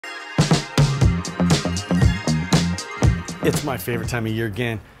It's my favorite time of year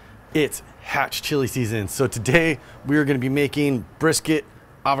again. It's hatch chili season. So today we are going to be making brisket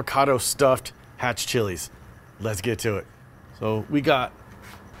avocado stuffed hatch chilies. Let's get to it. So we got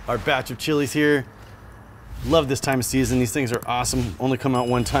our batch of chilies here. Love this time of season. These things are awesome. Only come out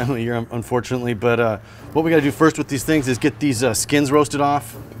one time a year, unfortunately. But what we got to do first with these things is get these skins roasted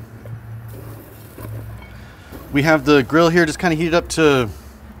off. We have the grill here just kind of heated up to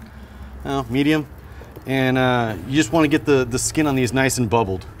medium. And you just want to get the skin on these nice and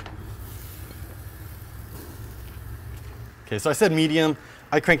bubbled. Okay, so I said medium.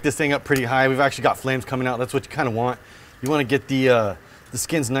 I cranked this thing up pretty high. We've actually got flames coming out. That's what you kind of want. You want to get the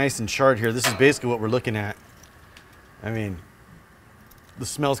skins nice and charred here. This is basically what we're looking at. I mean, the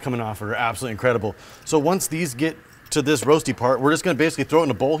smells coming off are absolutely incredible. So once these get to this roasty part, we're just going to basically throw it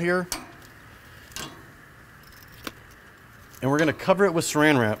in a bowl here. And we're going to cover it with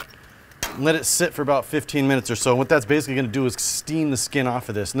saran wrap. And let it sit for about 15 minutes or so. What that's basically going to do is steam the skin off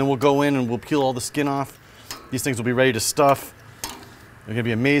of this. And then we'll go in and we'll peel all the skin off. These things will be ready to stuff. They're going to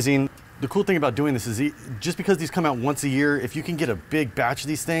be amazing. The cool thing about doing this is just because these come out once a year, if you can get a big batch of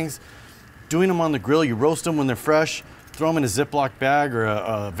these things, doing them on the grill, you roast them when they're fresh, throw them in a Ziploc bag or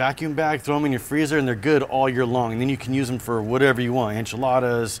a vacuum bag, throw them in your freezer, and they're good all year long. And then you can use them for whatever you want.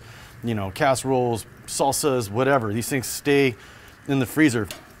 Enchiladas, you know, casseroles, salsas, whatever. These things stay in the freezer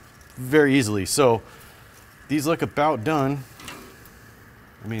very easily. So these look about done.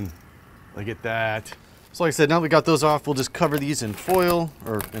 I mean, look at that. So like I said, now we got those off, we'll just cover these in foil,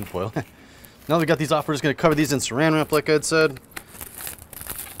 or in foil. Now that we got these off, we're just gonna cover these in saran wrap like I'd said.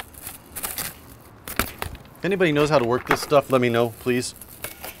 If anybody knows how to work this stuff, let me know, please.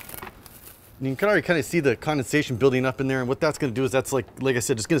 And you can already kind of see the condensation building up in there, and what that's gonna do is that's like I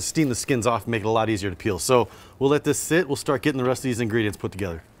said, it's gonna steam the skins off and make it a lot easier to peel. So we'll let this sit, we'll start getting the rest of these ingredients put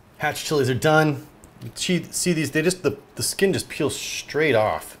together. Hatch chilies are done. You see these, they just, the skin just peels straight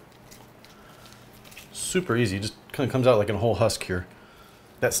off. Super easy, just kind of comes out like a whole husk here.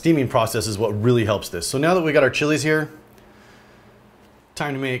 That steaming process is what really helps this. So now that we got our chilies here,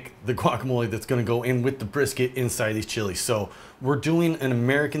 time to make the guacamole that's gonna go in with the brisket inside these chilies. So we're doing an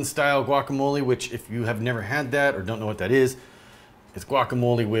American style guacamole, which if you have never had that or don't know what that is, it's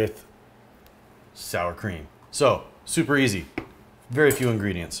guacamole with sour cream. So super easy. Very few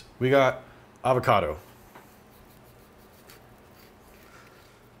ingredients. We got avocado.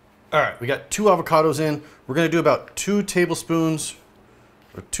 All right, we got 2 avocados in. We're gonna do about 2 tablespoons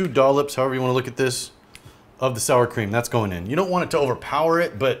or 2 dollops, however you wanna look at this, of the sour cream. That's going in. You don't want it to overpower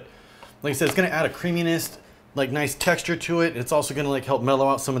it, but like I said, it's gonna add a creaminess, like nice texture to it. It's also gonna like help mellow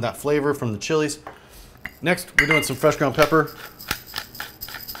out some of that flavor from the chilies. Next, we're doing some fresh ground pepper,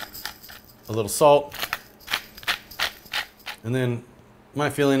 a little salt, and then my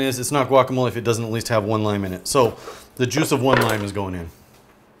feeling is it's not guacamole if it doesn't at least have 1 lime in it. So the juice of 1 lime is going in.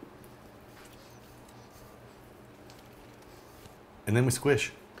 And then we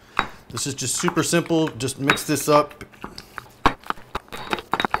squish. This is just super simple. Just mix this up.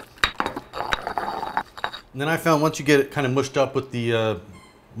 And then I found once you get it kind of mushed up with the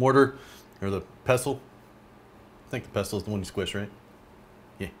mortar or the pestle, I think the pestle is the one you squish, right?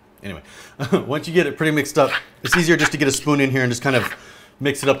 Yeah, anyway. Once you get it pretty mixed up, it's easier just to get a spoon in here and just kind of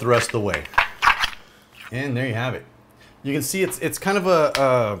mix it up the rest of the way. And there you have it. You can see it's kind of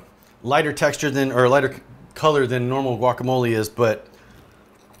a lighter texture than, or a lighter color than normal guacamole is, but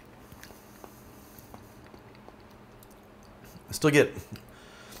I still get,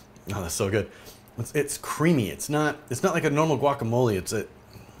 oh, that's so good. It's creamy. It's not like a normal guacamole.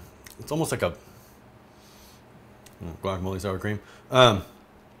 It's almost like a guacamole sour cream.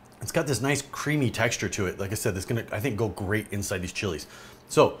 It's got this nice creamy texture to it. Like I said, it's gonna, I think, go great inside these chilies.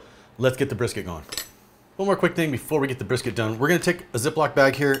 So let's get the brisket going. One more quick thing before we get the brisket done. We're gonna take a Ziploc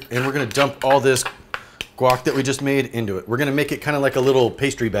bag here and we're gonna dump all this guac that we just made into it. We're gonna make it kind of like a little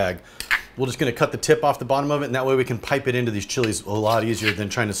pastry bag. We're just gonna cut the tip off the bottom of it, and that way we can pipe it into these chilies a lot easier than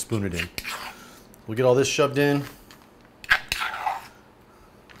trying to spoon it in. We'll get all this shoved in.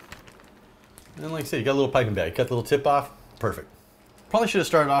 And like I said, you got a little piping bag. Cut the little tip off, perfect. Probably should have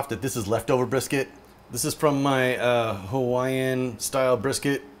started off that this is leftover brisket. This is from my Hawaiian style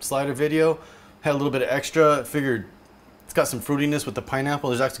brisket slider video. Had a little bit of extra, figured it's got some fruitiness with the pineapple.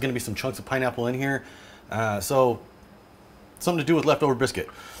 There's actually gonna be some chunks of pineapple in here. So something to do with leftover brisket.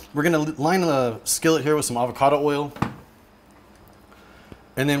 We're gonna line the skillet here with some avocado oil.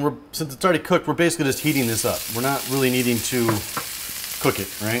 And then since it's already cooked, we're basically just heating this up. We're not really needing to cook it,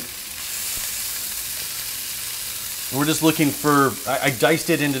 right? We're just looking for, I diced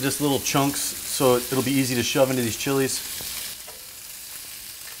it into just little chunks so it'll be easy to shove into these chilies.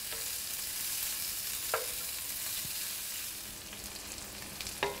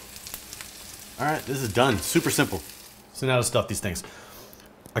 All right, this is done. Super simple. So now to stuff these things.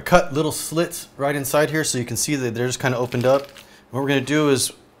 I cut little slits right inside here so you can see that they're just kind of opened up. What we're gonna do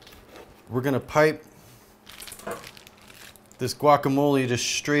is we're gonna pipe this guacamole just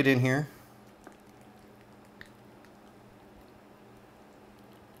straight in here.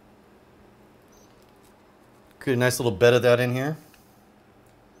 Create a nice little bed of that in here.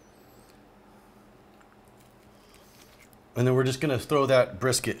 And then we're just gonna throw that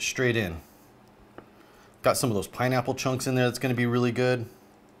brisket straight in. Got some of those pineapple chunks in there that's gonna be really good.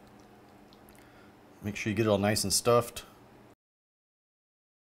 Make sure you get it all nice and stuffed.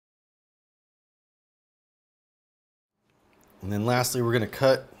 And then lastly, we're gonna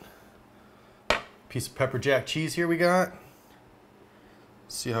cut a piece of pepper jack cheese here we got.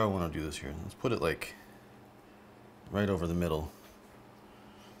 Let's see how I wanna do this here. Let's put it like right over the middle.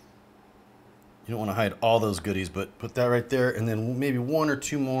 You don't wanna hide all those goodies, but put that right there, and then maybe one or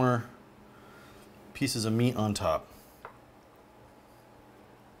two more pieces of meat on top.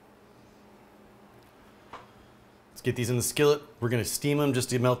 Let's get these in the skillet. We're gonna steam them just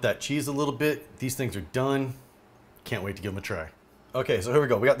to melt that cheese a little bit. These things are done. Can't wait to give them a try. Okay, so here we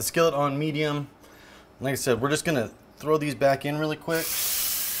go. We got the skillet on medium. Like I said, we're just gonna throw these back in really quick.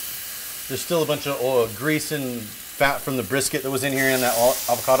 There's still a bunch of oil, grease and fat from the brisket that was in here in that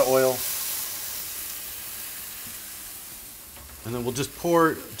avocado oil. And then we'll just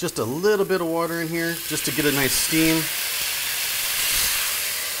pour just a little bit of water in here just to get a nice steam.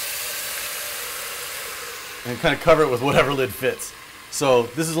 And kind of cover it with whatever lid fits. So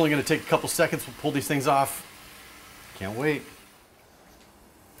this is only gonna take a couple seconds. We'll pull these things off. Can't wait.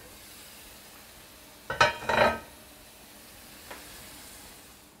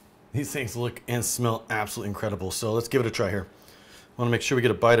 These things look and smell absolutely incredible. So let's give it a try here. I wanna make sure we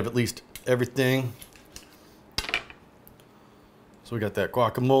get a bite of at least everything. So we got that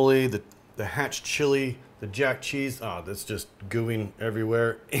guacamole, the hatch chili, the jack cheese. Oh, that's just gooing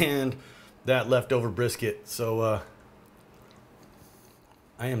everywhere. And that leftover brisket. So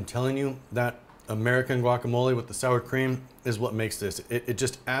I am telling you that American guacamole with the sour cream is what makes this. It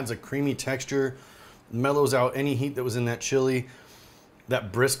just adds a creamy texture, mellows out any heat that was in that chili.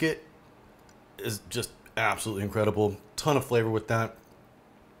 That brisket is just absolutely incredible. Ton of flavor with that.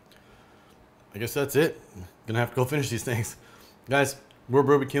 I guess that's it. Gonna have to go finish these things. Guys, we're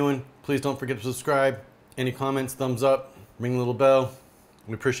barbecuing. Please don't forget to subscribe. Any comments, thumbs up, ring the little bell.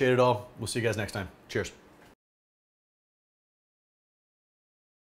 We appreciate it all. We'll see you guys next time. Cheers.